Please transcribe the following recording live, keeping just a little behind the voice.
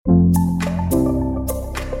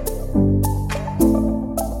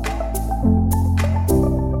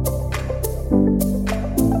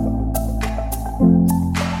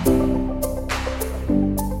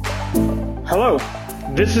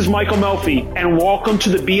This is Michael Melfi, and welcome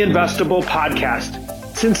to the Be Investable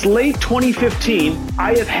podcast. Since late 2015,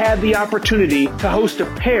 I have had the opportunity to host a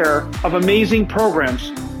pair of amazing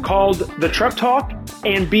programs called the Trep Talk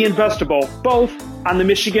and Be Investable, both on the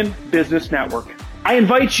Michigan Business Network. I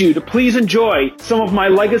invite you to please enjoy some of my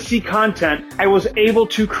legacy content I was able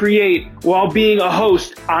to create while being a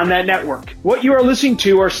host on that network. What you are listening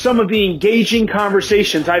to are some of the engaging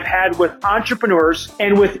conversations I've had with entrepreneurs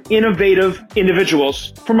and with innovative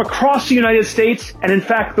individuals from across the United States and, in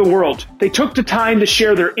fact, the world. They took the time to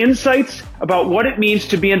share their insights about what it means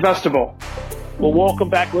to be investable. Well,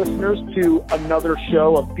 welcome back, listeners, to another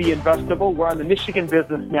show of Be Investable. We're on the Michigan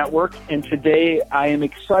Business Network, and today I am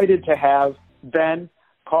excited to have Ben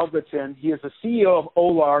Cogleton. He is the CEO of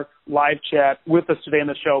Olark live chat with us today on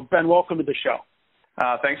the show. Ben, welcome to the show.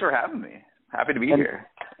 Thanks for having me. Happy to be here.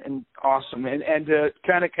 And awesome. And to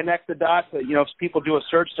kind of connect the dots, if people do a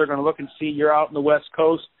search, they're going to look and see you're out on the West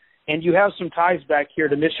Coast, and you have some ties back here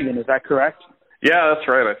to Michigan. Is that correct? Yeah, that's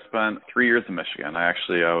right. I spent 3 years in Michigan. I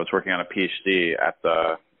actually was working on a PhD at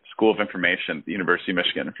the School of Information at the University of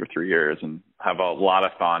Michigan for 3 years and have a lot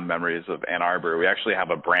of fond memories of Ann Arbor. We actually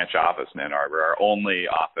have a branch office in Ann Arbor, our only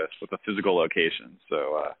office with a physical location.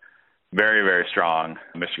 So very, very strong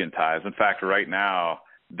Michigan ties. In fact, right now,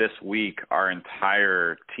 this week, our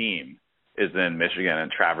entire team is in Michigan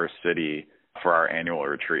and Traverse City for our annual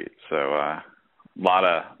retreat. So a lot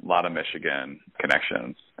of Michigan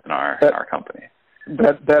connections in our company.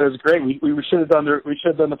 That is great. We should have done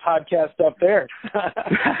the podcast up there.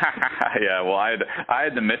 Yeah, well, I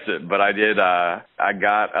had to miss it, but I did. I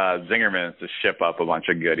got Zingerman's to ship up a bunch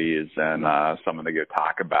of goodies and something to go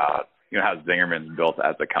talk about. How Zingerman's built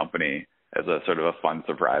as a company as a sort of a fun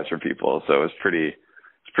surprise for people. So it's pretty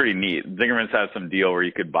neat. Zingerman's has some deal where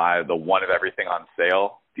you could buy the one of everything on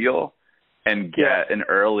sale deal and get an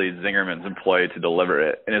early Zingerman's employee to deliver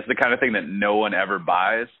it, and it's the kind of thing that no one ever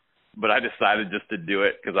buys. But I decided just to do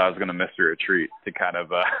it because I was going to miss the retreat to kind of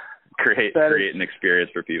create an experience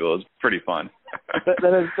for people. It was pretty fun.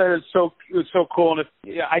 that is so cool. And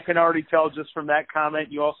I can already tell just from that comment.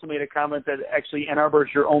 You also made a comment that actually Ann Arbor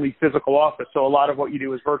is your only physical office, so a lot of what you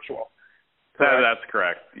do is virtual. That's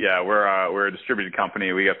correct. Yeah, we're a distributed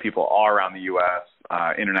company. We have people all around the U.S.,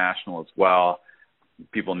 international as well.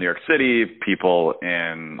 People in New York City, people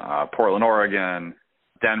in Portland, Oregon,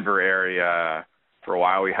 Denver area. For a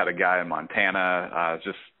while, we had a guy in Montana.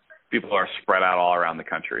 Just people are spread out all around the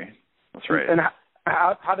country. That's right. And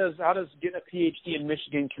how does getting a PhD in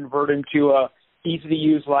Michigan convert into a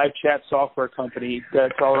easy-to-use live chat software company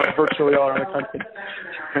that's virtually all around the country?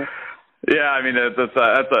 Yeah, I mean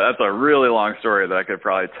that's a really long story that I could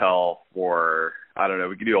probably tell for, I don't know,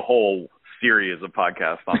 we could do a whole series of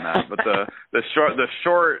podcasts on that. But the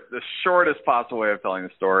shortest possible way of telling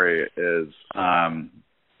the story is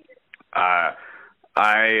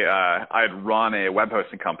I'd run a web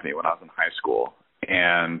hosting company when I was in high school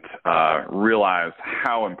and realized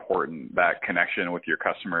how important that connection with your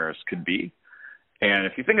customers could be. And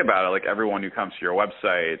if you think about it, like everyone who comes to your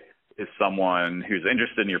website is someone who's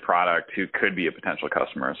interested in your product who could be a potential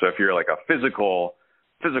customer. So if you're like a physical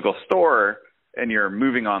store and you're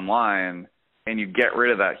moving online and you get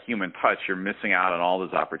rid of that human touch, you're missing out on all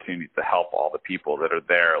those opportunities to help all the people that are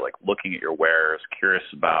there, like looking at your wares, curious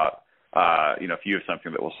about if you have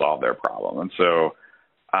something that will solve their problem. And so,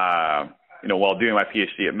 while doing my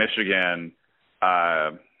PhD at Michigan,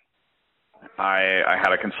 I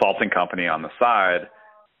had a consulting company on the side,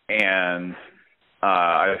 and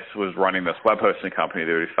I was running this web hosting company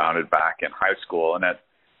that we founded back in high school. And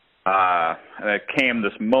it came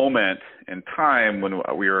this moment in time when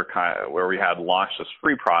we were where we had launched this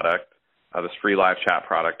free product, this free live chat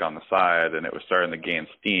product on the side, and it was starting to gain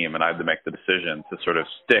steam, and I had to make the decision to sort of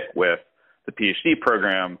stick with the PhD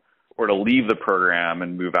program or to leave the program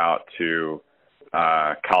and move out to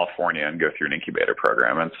California and go through an incubator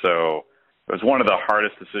program. And so it was one of the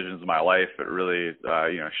hardest decisions of my life. It really,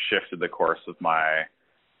 shifted the course of my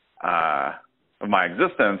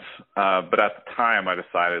existence. But at the time I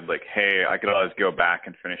decided hey, I could always go back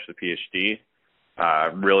and finish the PhD.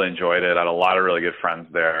 Really enjoyed it. I had a lot of really good friends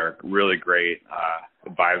there, really great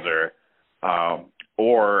advisor.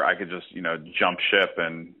 Or I could just, jump ship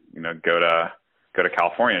and, go to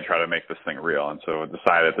California and try to make this thing real. And so I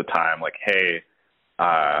decided at the time, hey,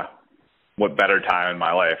 what better time in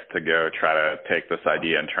my life to go try to take this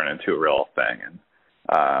idea and turn it into a real thing. And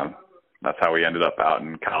that's how we ended up out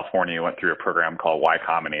in California. Went through a program called Y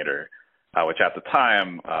Combinator, which at the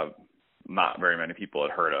time, not very many people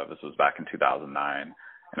had heard of. This was back in 2009,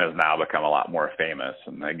 and has now become a lot more famous,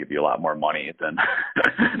 and they give you a lot more money than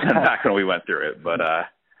back when we went through it. But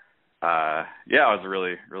yeah, it was a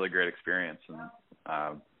really, really great experience,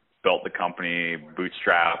 and built the company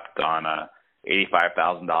bootstrapped on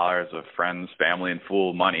 $85,000 of friends, family, and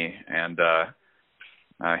fool money, and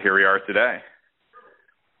here we are today.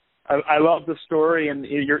 I love the story, and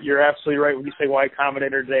you're absolutely right when you say Y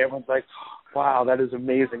Combinator today. Everyone's like, wow, that is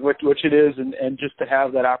amazing, which it is, and just to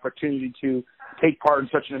have that opportunity to take part in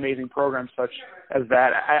such an amazing program such as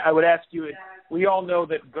that. I would ask you, we all know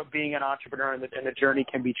that being an entrepreneur and the journey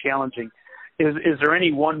can be challenging. Is there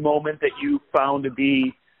any one moment that you found to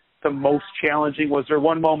be the most challenging? Was there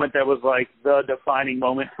one moment that was like the defining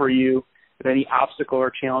moment for you, any obstacle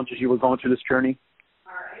or challenges you were going through this journey?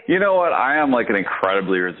 You know what? I am like an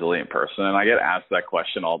incredibly resilient person, and I get asked that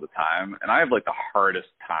question all the time, and I have like the hardest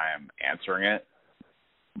time answering it,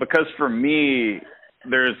 because for me,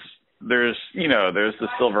 there's the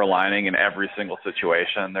silver lining in every single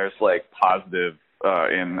situation. There's like positive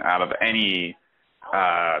out of any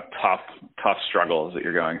tough struggles that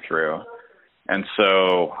you're going through. And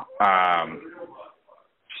so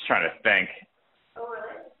just trying to think.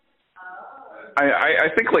 I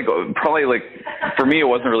think like probably like for me it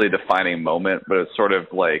wasn't really a defining moment, but it's sort of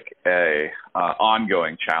like a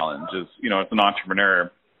ongoing challenge. Is, as an entrepreneur,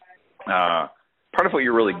 part of what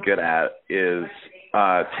you're really good at is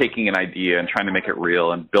taking an idea and trying to make it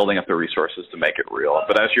real and building up the resources to make it real.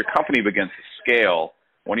 But as your company begins to scale,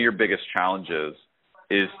 one of your biggest challenges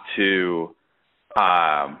is to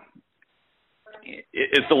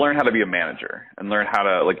learn how to be a manager and learn how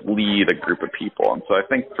to like lead a group of people. And so I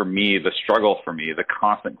think for me, the struggle for me, the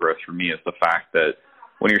constant growth for me is the fact that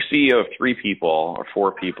when you're CEO of 3 people or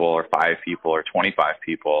 4 people or 5 people or 25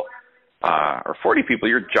 people or 40 people,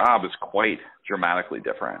 your job is quite dramatically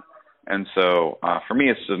different. And so for me,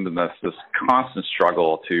 it's just been this constant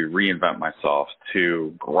struggle to reinvent myself,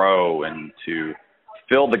 to grow, and to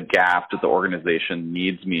fill the gap that the organization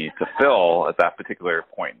needs me to fill at that particular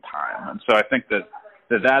point in time. And so I think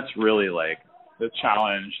that's really like the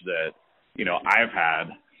challenge that, I've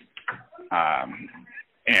had.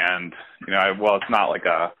 And, it's not like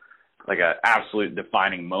a absolute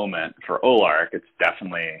defining moment for Olark. It's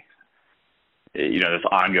definitely, this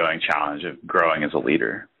ongoing challenge of growing as a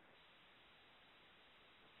leader.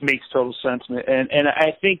 Makes total sense. And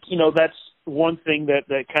I think, that's one thing that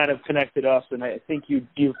kind of connected us. And I think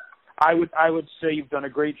I would say you've done a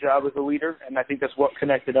great job as a leader. And I think that's what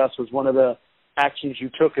connected us, was one of the actions you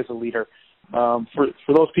took as a leader. For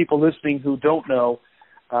those people listening who don't know,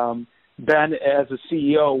 Ben, as a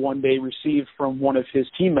CEO, one day received from one of his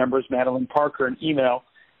team members, Madeline Parker, an email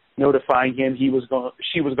notifying him she was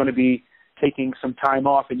going to be taking some time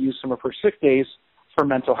off and use some of her sick days for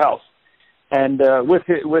mental health. And with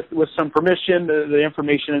some permission, the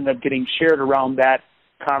information ended up getting shared around that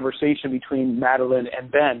conversation between Madeline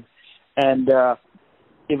and Ben. And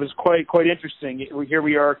it was quite interesting. Here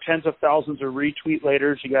we are, tens of thousands of retweet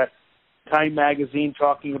later. You got Time Magazine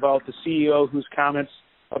talking about the CEO whose comments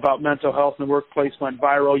about mental health in the workplace went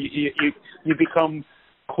viral. You become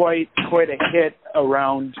quite a hit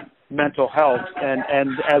around mental health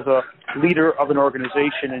and as a leader of an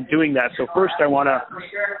organization and doing that. So first, I want to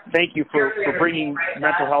thank you for bringing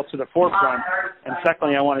mental health to the forefront. And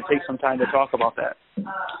secondly, I want to take some time to talk about that.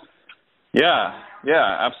 Yeah,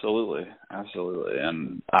 absolutely.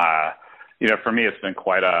 And, for me, it's been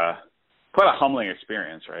quite a humbling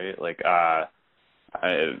experience, right? Like,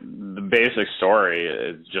 the basic story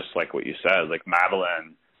is just like what you said. Like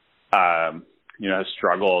Madeline, has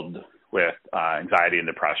struggled with anxiety and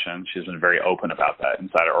depression. She's been very open about that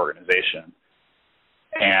inside our organization.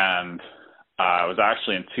 And it was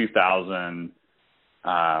actually in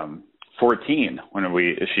 2014 when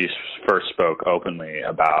she first spoke openly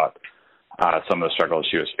about some of the struggles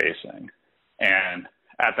she was facing. And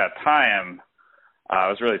at that time, I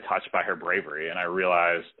was really touched by her bravery, and I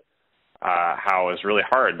realized how it was really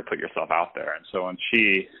hard to put yourself out there. And so when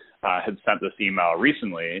she had sent this email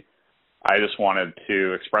recently, I just wanted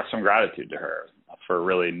to express some gratitude to her for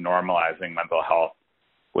really normalizing mental health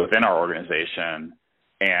within our organization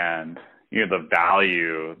and, the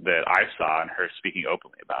value that I saw in her speaking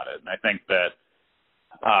openly about it. And I think that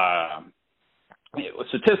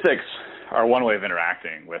statistics are one way of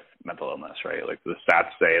interacting with mental illness, right? Like the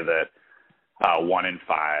stats say that 1 in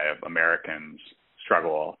 5 Americans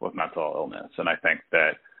struggle with mental illness. And I think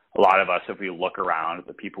that a lot of us, if we look around at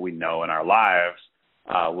the people we know in our lives,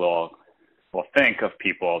 will think of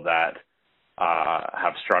people that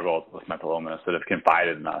have struggled with mental illness, that have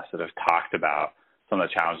confided in us, that have talked about some of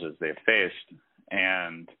the challenges they've faced.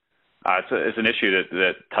 And it's an issue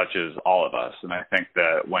that touches all of us. And I think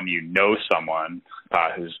that when you know someone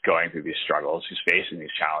who's going through these struggles, who's facing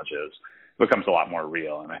these challenges, becomes a lot more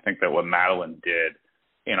real. And I think that what Madeline did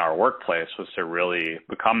in our workplace was to really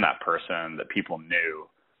become that person that people knew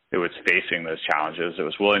who was facing those challenges, that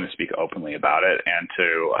was willing to speak openly about it, and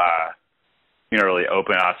to, really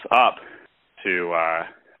open us up to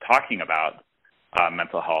talking about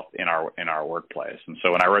mental health in our workplace. And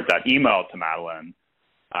so when I wrote that email to Madeline,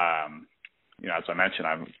 as I mentioned,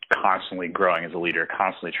 I'm constantly growing as a leader,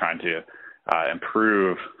 constantly trying to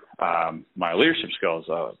improve my leadership skills.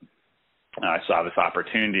 I saw this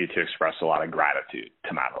opportunity to express a lot of gratitude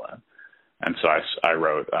to Madeline. And so I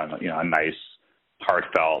wrote, a nice,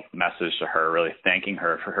 heartfelt message to her, really thanking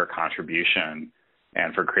her for her contribution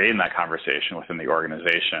and for creating that conversation within the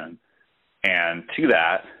organization. And to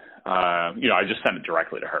that, I just sent it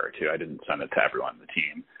directly to her too. I didn't send it to everyone in the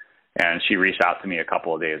team. And she reached out to me a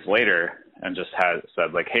couple of days later and just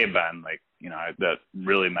said, like, hey, Ben, that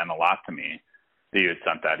really meant a lot to me that you had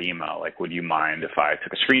sent that email. Like, would you mind if I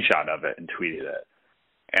took a screenshot of it and tweeted it?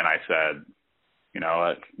 And I said,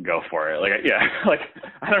 go for it.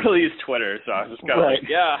 I don't really use Twitter, so I was just kind of like,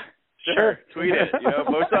 yeah, sure, tweet it.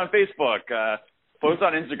 Post on Facebook, post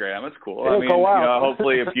on Instagram. It's cool. Go out.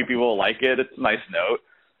 Hopefully a few people will like it. It's a nice note.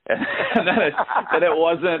 And then it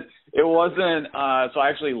wasn't. So I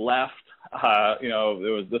actually left.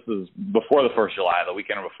 This was before the 1st of July, the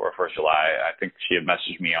weekend before 1st of July. I think she had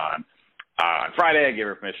messaged me on Friday. I gave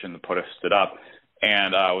her permission to post it up,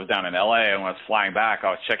 and I was down in LA. And when I was flying back, I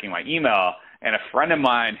was checking my email, and a friend of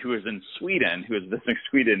mine who was in Sweden, who was visiting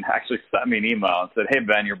Sweden, actually sent me an email and said, "Hey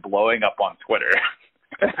Ben, you're blowing up on Twitter."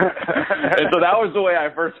 And so that was the way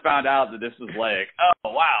I first found out that this was like,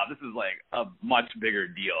 oh wow, this is like a much bigger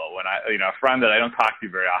deal. When a friend that I don't talk to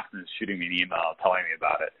very often is shooting me an email telling me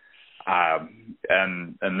about it.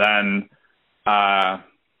 And then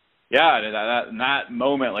that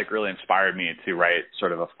moment really inspired me to write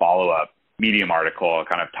sort of a follow-up Medium article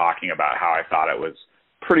kind of talking about how I thought it was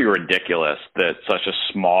pretty ridiculous that such a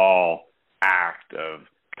small act of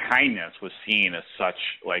kindness was seen as such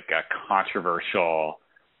like a controversial,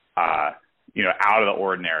 out of the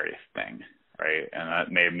ordinary thing, right? And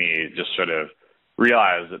that made me just sort of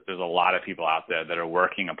realize that there's a lot of people out there that are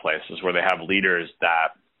working in places where they have leaders that,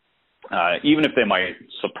 even if they might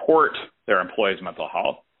support their employees' mental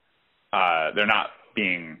health, they're not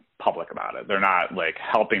being public about it. They're not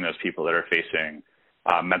helping those people that are facing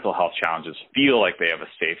mental health challenges feel like they have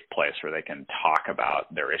a safe place where they can talk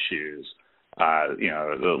about their issues. A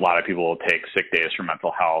lot of people will take sick days for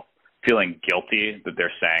mental health, feeling guilty that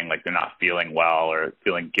they're saying they're not feeling well, or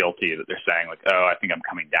feeling guilty that they're saying oh, I think I'm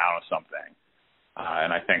coming down with something.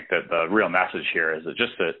 And I think that the real message here is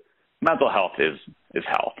that mental health is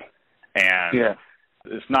health. And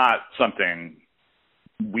it's not something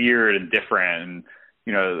weird and different.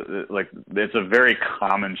 It's a very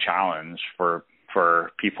common challenge for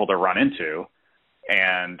people to run into.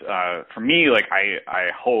 And for me, I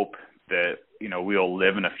hope that, we'll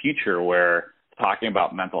live in a future where talking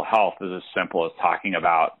about mental health is as simple as talking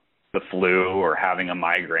about the flu or having a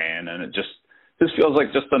migraine. And it just feels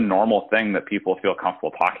like just a normal thing that people feel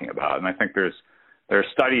comfortable talking about. And I think there are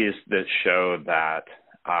studies that show that,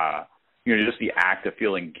 just the act of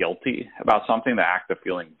feeling guilty about something, the act of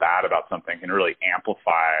feeling bad about something can really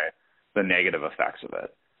amplify the negative effects of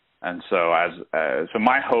it. And so so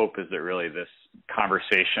my hope is that really this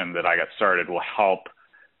conversation that I got started will help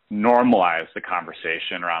normalize the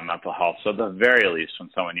conversation around mental health. So at the very least, when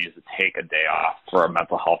someone needs to take a day off for a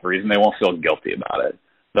mental health reason, they won't feel guilty about it.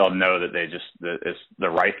 They'll know that that it's the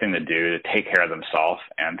right thing to do to take care of themselves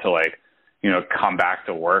and to come back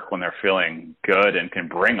to work when they're feeling good and can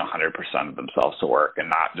bring 100% of themselves to work, and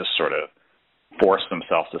not just sort of force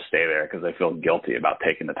themselves to stay there because they feel guilty about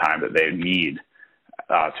taking the time that they need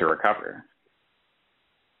to recover.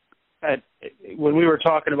 When we were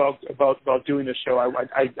talking about doing this show,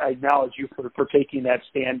 I acknowledge you for taking that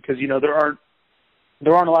stand, because there aren't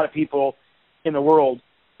a lot of people in the world,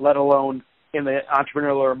 let alone in the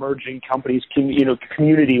entrepreneurial or emerging companies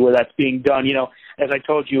community where that's being done. As I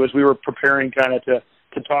told you, as we were preparing kind of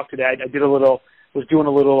to talk today, I was doing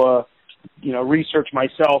a little research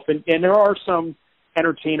myself, and there are some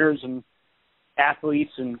entertainers and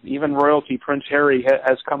athletes and even royalty. Prince Harry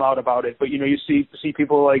has come out about it, but you see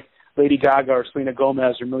people like Lady Gaga or Selena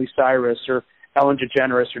Gomez or Miley Cyrus or Ellen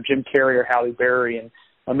DeGeneres or Jim Carrey or Halle Berry and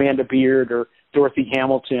Amanda Beard or Dorothy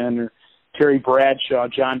Hamilton or Terry Bradshaw,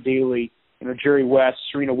 John Daly, Jerry West,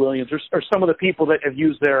 Serena Williams, or some of the people that have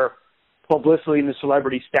used their publicity and the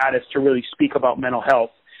celebrity status to really speak about mental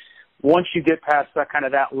health. Once you get past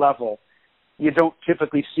that level, you don't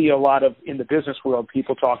typically see a lot of, in the business world,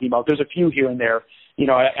 people talking about. There's a few here and there.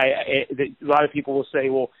 A lot of people will say,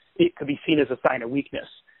 well, it could be seen as a sign of weakness.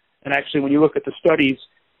 And actually, when you look at the studies,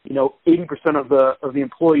 80% of the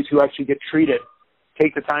employees who actually get treated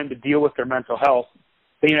take the time to deal with their mental health.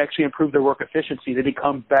 They actually improve their work efficiency. They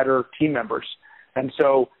become better team members. And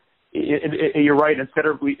so you're right. Instead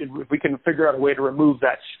of if we can figure out a way to remove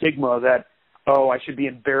that stigma that, I should be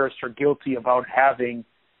embarrassed or guilty about having,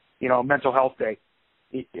 a mental health day.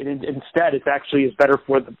 Instead, it's better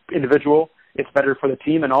for the individual, it's better for the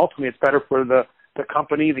team, and ultimately it's better for the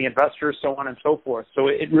company, the investors, so on and so forth. So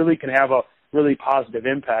it really can have a really positive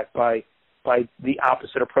impact by the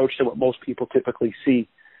opposite approach to what most people typically see.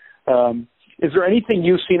 Is there anything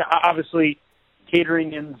you've seen? Obviously,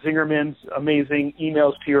 catering and Zingerman's amazing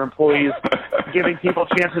emails to your employees, giving people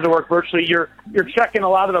chances to work virtually. You're checking a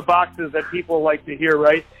lot of the boxes that people like to hear,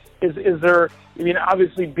 right? Is there?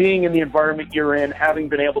 Obviously, being in the environment you're in, having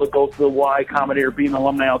been able to go through the Y Combinator, being an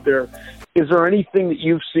alumni out there, is there anything that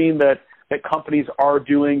you've seen that companies are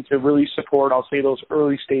doing to really support, I'll say, those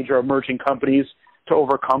early stage or emerging companies to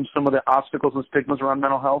overcome some of the obstacles and stigmas around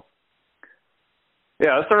mental health?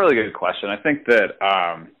 Yeah, that's a really good question. I think that,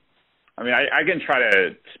 I can try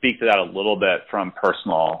to speak to that a little bit from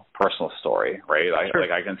personal story, right?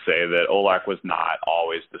 Sure. I can say that Olark was not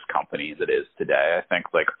always this company that it is today. I think,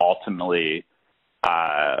 ultimately,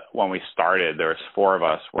 when we started, there was 4 of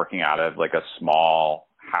us working out of, a small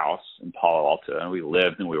house in Palo Alto, and we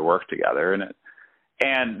lived and we worked together,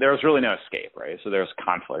 and there was really no escape, right? So there's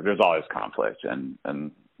conflict. There's always conflict, and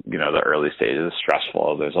the early stages is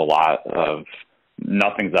stressful. There's a lot of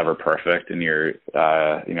nothing's ever perfect, and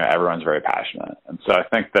everyone's very passionate. And so I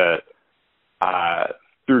think that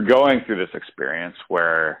through going through this experience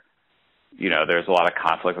where there's a lot of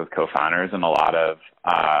conflict with co-founders and a lot of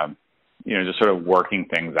just sort of working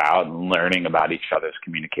things out and learning about each other's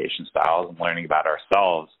communication styles and learning about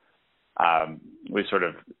ourselves, we sort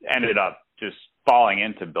of ended up just falling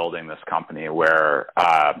into building this company where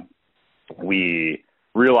we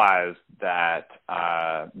realized that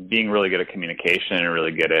being really good at communication and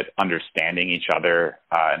really good at understanding each other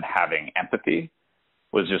and having empathy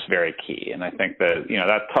was just very key. And I think that,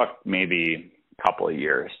 that took maybe a couple of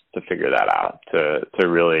years to figure that out, to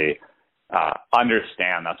really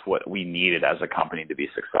understand that's what we needed as a company to be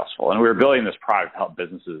successful. And we were building this product to help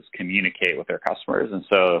businesses communicate with their customers. And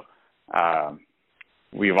so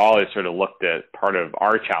we've always sort of looked at part of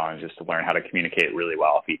our challenge is to learn how to communicate really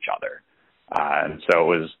well with each other. And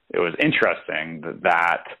so it was interesting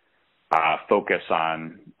that focus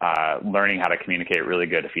on learning how to communicate really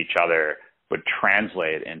good with each other would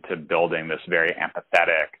translate into building this very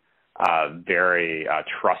empathetic, very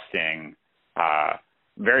trusting,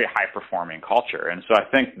 very high-performing culture. And so I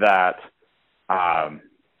think that, as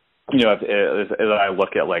I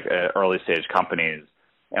look at early-stage companies,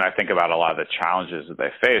 and I think about a lot of the challenges that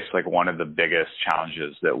they face, one of the biggest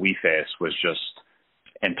challenges that we faced was just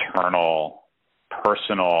internal,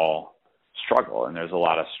 personal struggle, and there's a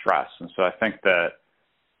lot of stress. And so I think that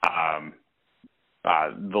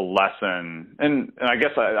the lesson, and I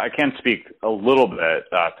guess I can speak a little bit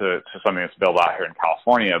to something that's built out here in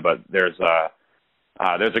California, but there's a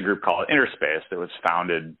group called Interspace that was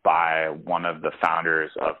founded by one of the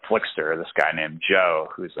founders of Flickster, this guy named Joe,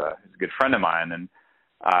 who's a good friend of mine. And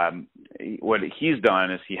what he's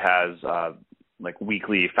done is he has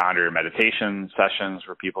weekly founder meditation sessions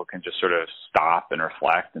where people can just sort of stop and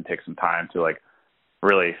reflect and take some time to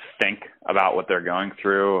really think about what they're going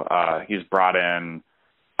through. He's brought in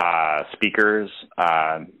speakers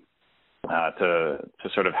to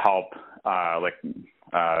sort of help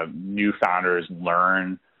new founders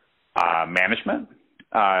learn management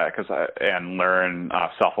and learn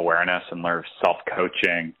self-awareness and learn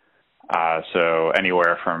self-coaching. So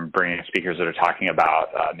anywhere from bringing speakers that are talking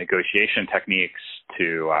about negotiation techniques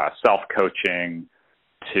to self-coaching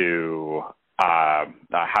to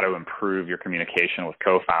how to improve your communication with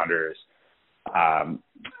co-founders. I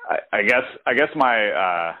guess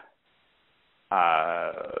my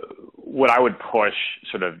what I would push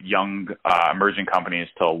sort of young emerging companies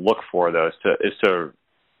to look for is to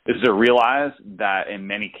realize that in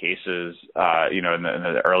many cases, in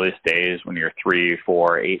the earliest days when you're 3,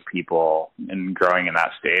 4, 8 people and growing in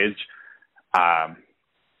that stage,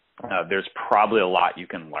 there's probably a lot you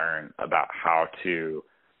can learn about how to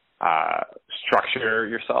structure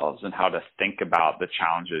yourselves and how to think about the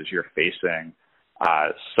challenges you're facing,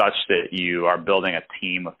 such that you are building a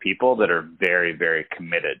team of people that are very, very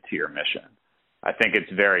committed to your mission. I think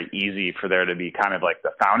it's very easy for there to be kind of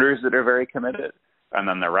the founders that are very committed, and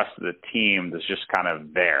then the rest of the team that's just kind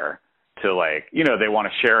of there to they want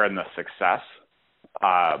to share in the success,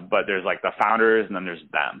 but there's the founders and then there's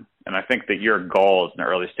them. And I think that your goal as an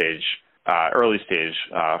early stage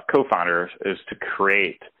co-founder is to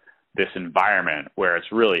create this environment where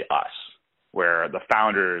it's really us, where the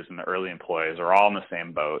founders and the early employees are all in the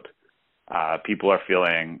same boat. People are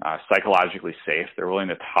feeling psychologically safe. They're willing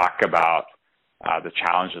to talk about the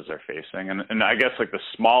challenges they're facing. And I guess like the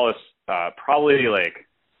smallest, probably like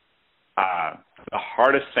the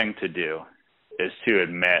hardest thing to do is to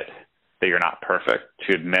admit that you're not perfect,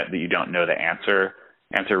 to admit that you don't know the answer,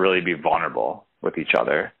 and to really be vulnerable with each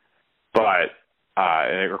other. But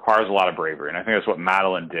it requires a lot of bravery. And I think that's what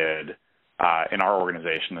Madeline did in our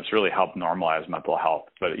organization. That's really helped normalize mental health.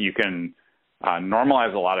 But you can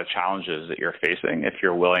normalize a lot of challenges that you're facing if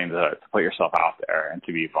you're willing to put yourself out there and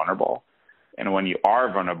to be vulnerable. And when you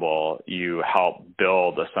are vulnerable, you help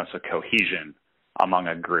build a sense of cohesion among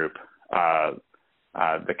a group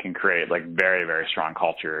that can create like very, very strong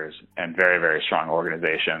cultures and very, very strong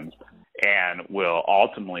organizations, and will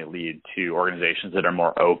ultimately lead to organizations that are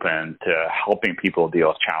more open to helping people deal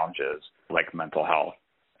with challenges like mental health.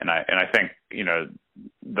 And I think, you know,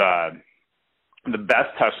 the best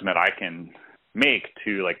testament I can make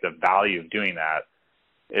to like the value of doing that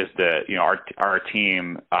is that, you know, our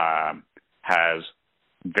team has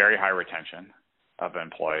very high retention of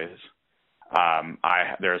employees.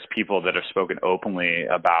 There's people that have spoken openly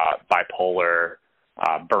about bipolar,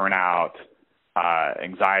 burnout,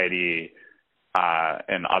 anxiety,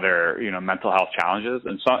 and other, you know, mental health challenges.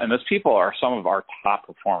 And those people are some of our top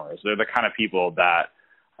performers. They're the kind of people that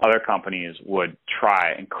other companies would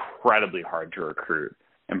try incredibly hard to recruit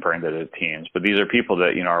and bring to the teams. But these are people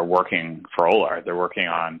that, you know, are working for Olark. They're working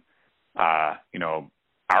on, you know,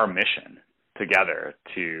 our mission together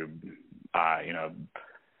to, you know,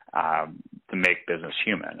 to make business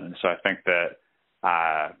human. And so I think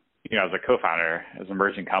that, you know, as a co-founder, as an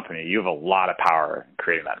emerging company, you have a lot of power in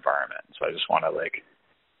creating that environment. So I just want to like,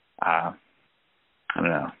 I don't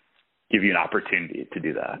know, give you an opportunity to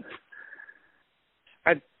do that.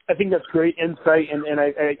 I think that's great insight, and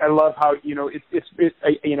I love how, you know,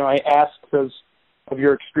 you know, I asked because of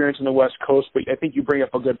your experience in the West Coast, but I think you bring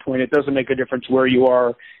up a good point. It doesn't make a difference where you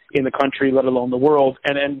are in the country, let alone the world.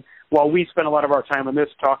 And while we spend a lot of our time on this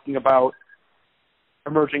talking about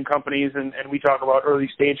emerging companies and we talk about early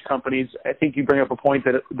stage companies, I think you bring up a point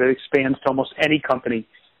that expands to almost any company.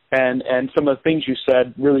 And some of the things you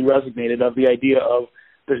said really resonated, of the idea of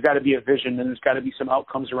there's got to be a vision and there's got to be some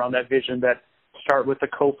outcomes around that vision that start with the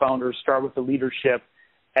co-founders, start with the leadership,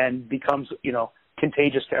 and becomes, you know,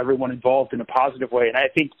 contagious to everyone involved in a positive way. And I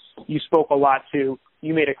think you spoke a lot to,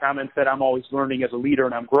 you made a comment that I'm always learning as a leader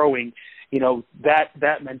and I'm growing. You know,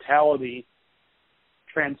 that mentality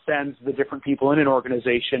transcends the different people in an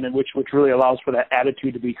organization, and which really allows for that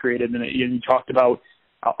attitude to be created. And you talked about,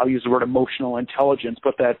 I'll use the word emotional intelligence,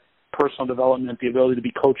 but that personal development, the ability to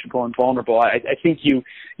be coachable and vulnerable. I think you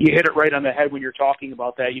hit it right on the head when you're talking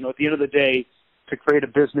about that. You know, at the end of the day, to create a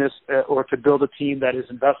business or to build a team that is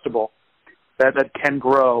investable, that can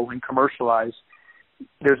grow and commercialize,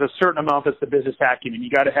 there's a certain amount that's the business acumen. You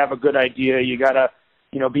got to have a good idea. You got to,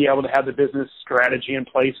 you know, be able to have the business strategy in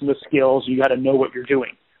place and the skills. You got to know what you're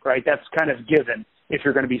doing, right? That's kind of given if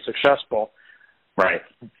you're going to be successful. Right.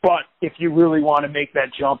 But if you really want to make that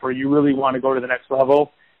jump, or you really want to go to the next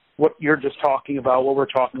level, what you're just talking about, what we're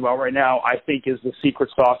talking about right now, I think is the secret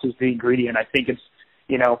sauce, is the ingredient. I think it's,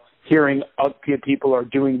 you know, hearing people are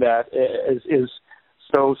doing that is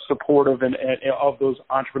so supportive and of those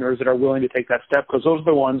entrepreneurs that are willing to take that step, because those are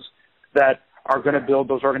the ones that are going to build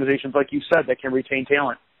those organizations, like you said, that can retain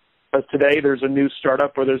talent. But today there's a new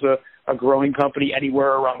startup or there's a growing company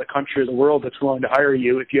anywhere around the country or the world that's willing to hire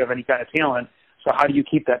you if you have any kind of talent. So how do you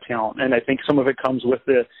keep that talent? And I think some of it comes with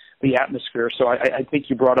the atmosphere. So I think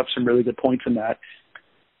you brought up some really good points in that.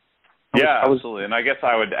 Yeah, absolutely. And I guess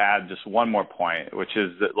I would add just one more point, which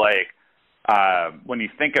is that, like, when you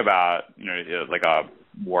think about, you know, like a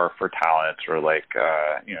war for talent, or like,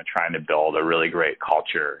 you know, trying to build a really great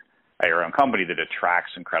culture at your own company that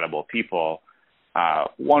attracts incredible people,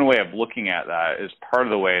 one way of looking at that is part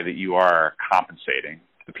of the way that you are compensating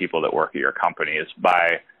the people that work at your company is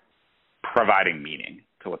by providing meaning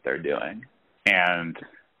to what they're doing, and,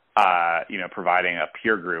 you know, providing a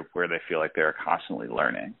peer group where they feel like they're constantly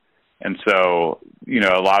learning. And so, you know,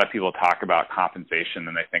 a lot of people talk about compensation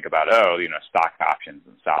and they think about, oh, you know, stock options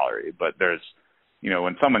and salary. But there's, you know,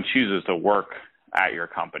 when someone chooses to work at your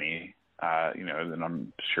company, you know, and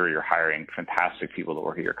I'm sure you're hiring fantastic people to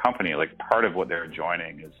work at your company, like part of what they're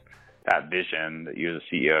joining is that vision that you as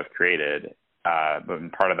a CEO have created.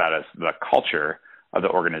 But part of that is the culture of the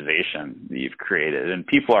organization that you've created. And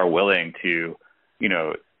people are willing to, you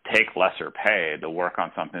know, take lesser pay to work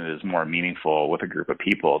on something that is more meaningful with a group of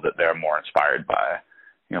people that they're more inspired by.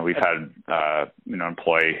 You know, we've had, you know, an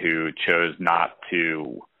employee who chose not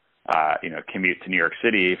to commute to New York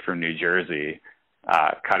City from New Jersey,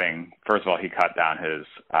 first of all, he cut down his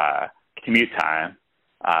commute time.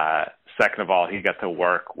 Second of all, he got to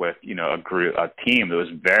work with, a team that was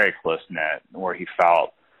very close knit, where he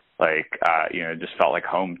felt like, just felt like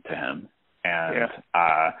home to him. And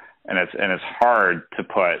it's hard to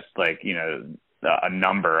put a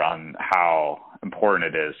number on how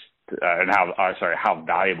important it is how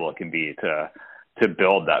valuable it can be to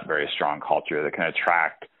build that very strong culture that can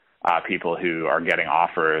attract people who are getting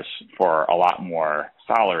offers for a lot more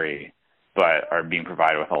salary, but are being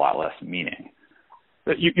provided with a lot less meaning.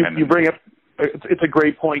 You bring up, it's a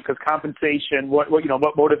great point, because compensation, what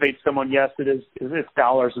motivates someone, yes, it's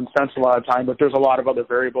dollars and cents a lot of time, but there's a lot of other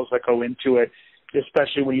variables that go into it,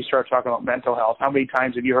 especially when you start talking about mental health. How many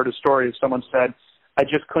times have you heard a story of someone said, I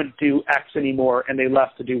just couldn't do X anymore, and they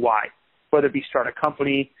left to do Y, whether it be start a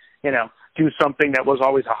company, do something that was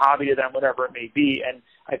always a hobby to them, whatever it may be. And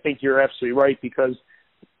I think you're absolutely right, because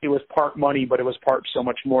it was part money, but it was part so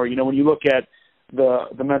much more. When you look at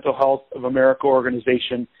the Mental Health of America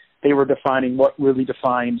organization, they were defining what really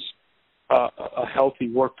defines a healthy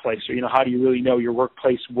workplace, or, how do you really know your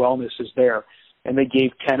workplace wellness is there? And they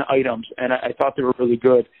gave 10 items, and I thought they were really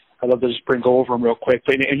good. I'd love to just go over them real quick.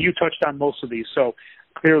 And you touched on most of these, so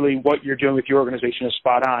clearly what you're doing with your organization is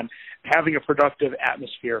spot on. Having a productive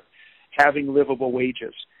atmosphere, having livable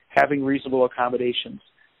wages, having reasonable accommodations,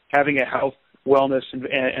 having a health, wellness, and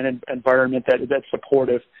an environment that's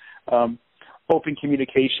supportive, open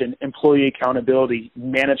communication, employee accountability,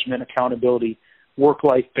 management accountability,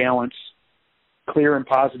 work-life balance, clear and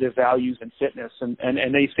positive values and fitness.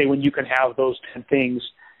 And they say when you can have those 10 things,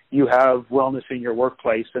 you have wellness in your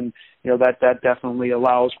workplace. And, that definitely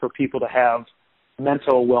allows for people to have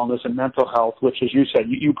mental wellness and mental health, which, as you said,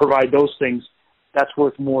 you provide those things. That's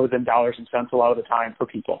worth more than dollars and cents a lot of the time for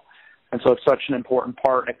people. And so it's such an important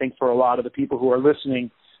part. I think for a lot of the people who are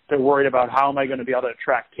listening, they're worried about how am I going to be able to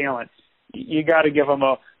attract talent. You got to give them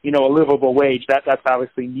a livable wage. That's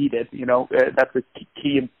obviously needed. That's a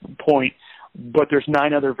key point. But there's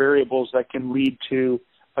 9 other variables that can lead to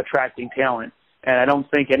attracting talent. And I don't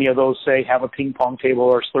think any of those say have a ping pong table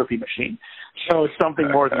or a Slurpee machine. So it's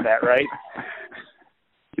something more than that, right?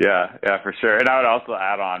 Yeah, for sure. And I would also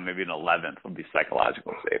add on maybe an 11th would be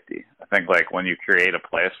psychological safety. I think when you create a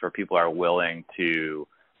place where people are willing to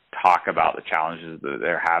talk about the challenges that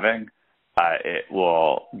they're having, it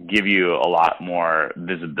will give you a lot more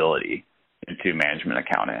visibility into management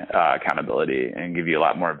accountability, and give you a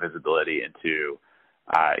lot more visibility into,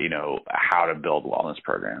 how to build wellness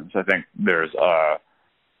programs. I think there's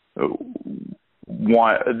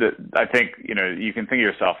I think, you can think of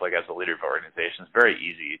yourself as a leader of an organization. It's very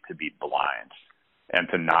easy to be blind and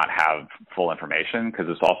to not have full information, because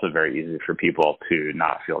it's also very easy for people to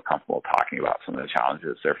not feel comfortable talking about some of the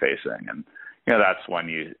challenges they're facing. And, that's when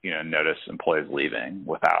you notice employees leaving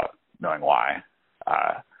without knowing why,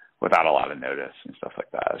 without a lot of notice and stuff like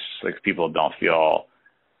that. It's just like people don't feel,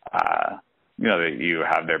 that you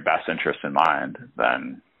have their best interest in mind,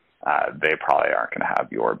 then they probably aren't going to have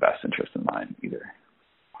your best interest in mind either.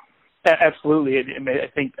 Absolutely.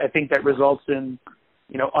 I think that results in,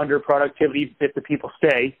 under productivity if the people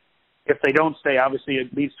stay. If they don't stay, obviously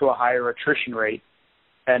it leads to a higher attrition rate.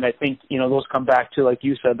 And I think, those come back to, like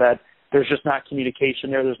you said, that there's just not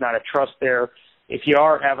communication there. There's not a trust there. If you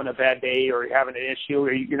are having a bad day or you're having an issue,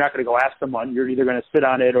 you're not going to go ask someone. You're either going to sit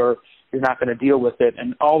on it or you're not going to deal with it.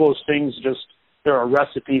 And all those things they're a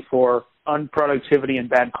recipe for unproductivity and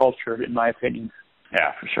bad culture, in my opinion.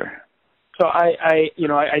 Yeah, for sure. So I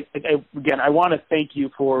want to thank you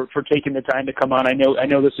for taking the time to come on. I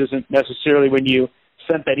know this isn't necessarily when you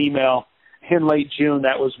sent that email in late June.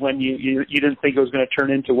 That was when you didn't think it was going to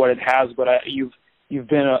turn into what it has, but you've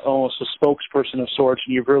been almost a spokesperson of sorts,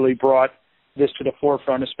 and you've really brought this to the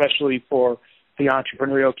forefront, especially for the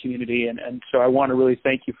entrepreneurial community. And so I want to really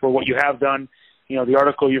thank you for what you have done, the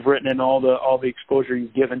article you've written, and all the exposure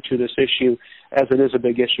you've given to this issue, as it is a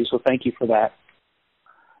big issue. So thank you for that.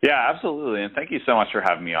 Yeah, absolutely. And thank you so much for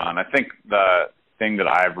having me on. I think the thing that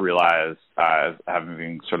I've realized as having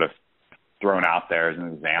been sort of thrown out there as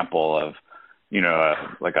an example of,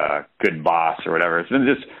 like a good boss or whatever, it's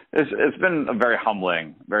been a very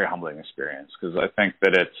humbling experience, because I think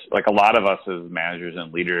that it's like a lot of us as managers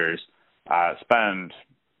and leaders could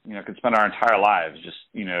spend our entire lives just,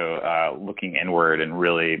 looking inward and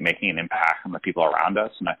really making an impact on the people around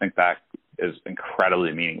us. And I think that is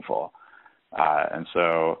incredibly meaningful. And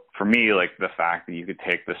so for me, like the fact that you could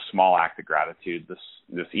take this small act of gratitude,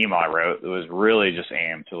 this email I wrote, it was really just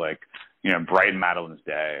aimed to brighten Madeline's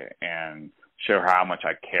day and show her how much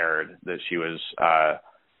I cared that she was,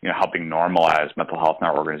 helping normalize mental health in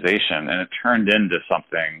our organization. And it turned into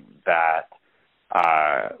something that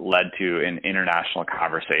led to an international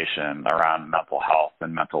conversation around mental health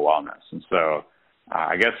and mental wellness. And so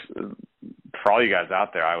I guess for all you guys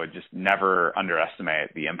out there, I would just never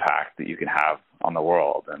underestimate the impact that you can have on the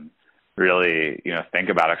world, and really, think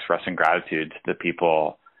about expressing gratitude to the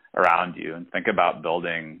people around you, and think about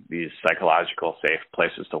building these psychological safe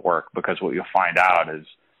places to work. Because what you'll find out is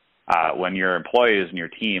when your employees and your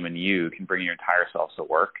team and you can bring your entire selves to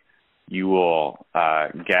work, you will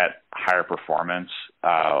get higher performance.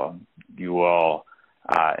 You will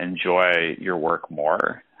enjoy your work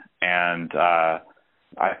more. And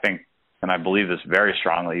I think, and I believe this very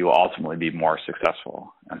strongly, you will ultimately be more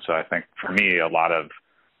successful. And so I think for me, a lot of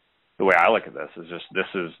the way I look at this is just this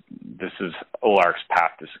is Olark's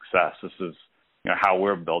path to success. This is how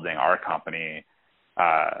we're building our company.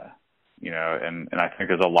 And I think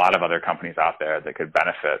there's a lot of other companies out there that could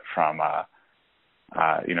benefit from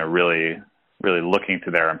really looking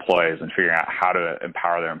to their employees and figuring out how to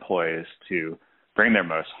empower their employees to bring their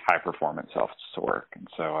most high performance selves to work. And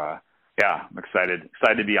so I'm excited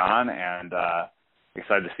to be on, and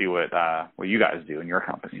excited to see what you guys do in your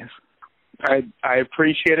companies. I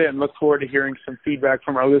appreciate it and look forward to hearing some feedback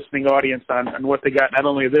from our listening audience on what they got, not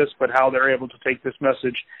only of this, but how they're able to take this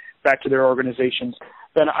message back to their organizations.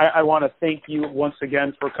 Ben, I want to thank you once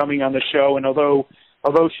again for coming on the show. And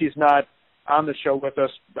although she's not on the show with us,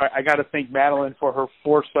 I got to thank Madeline for her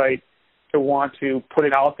foresight to want to put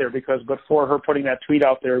it out there, because before her putting that tweet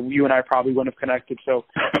out there, you and I probably wouldn't have connected. So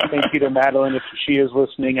thank you to Madeline if she is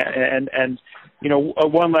listening. And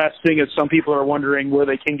one last thing is, some people are wondering where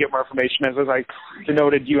they can get more information. As I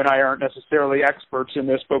denoted, you and I aren't necessarily experts in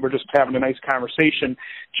this, but we're just having a nice conversation.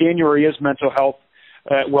 January is Mental Health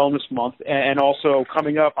Wellness Month, and also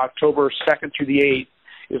coming up October 2nd through the 8th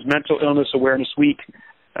is Mental Illness Awareness Week.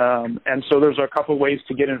 And so there's a couple ways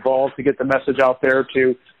to get involved, to get the message out there,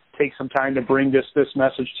 to take some time to bring this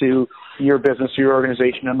message to your business, your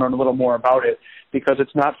organization, and learn a little more about it, because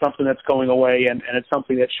it's not something that's going away, and it's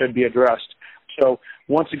something that should be addressed. So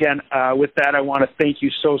once again, with that, I want to thank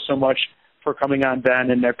you so much for coming on,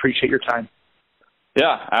 Ben, and I appreciate your time.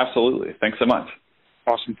 Yeah, absolutely. Thanks so much.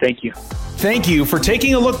 Awesome. Thank you. Thank you for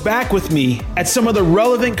taking a look back with me at some of the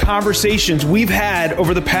relevant conversations we've had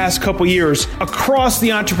over the past couple years across the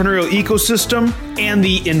entrepreneurial ecosystem and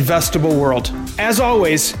the investable world. As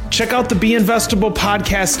always, check out the Be Investable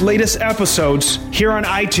podcast latest episodes here on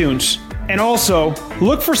iTunes. And also,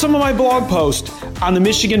 look for some of my blog posts on the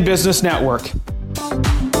Michigan Business Network.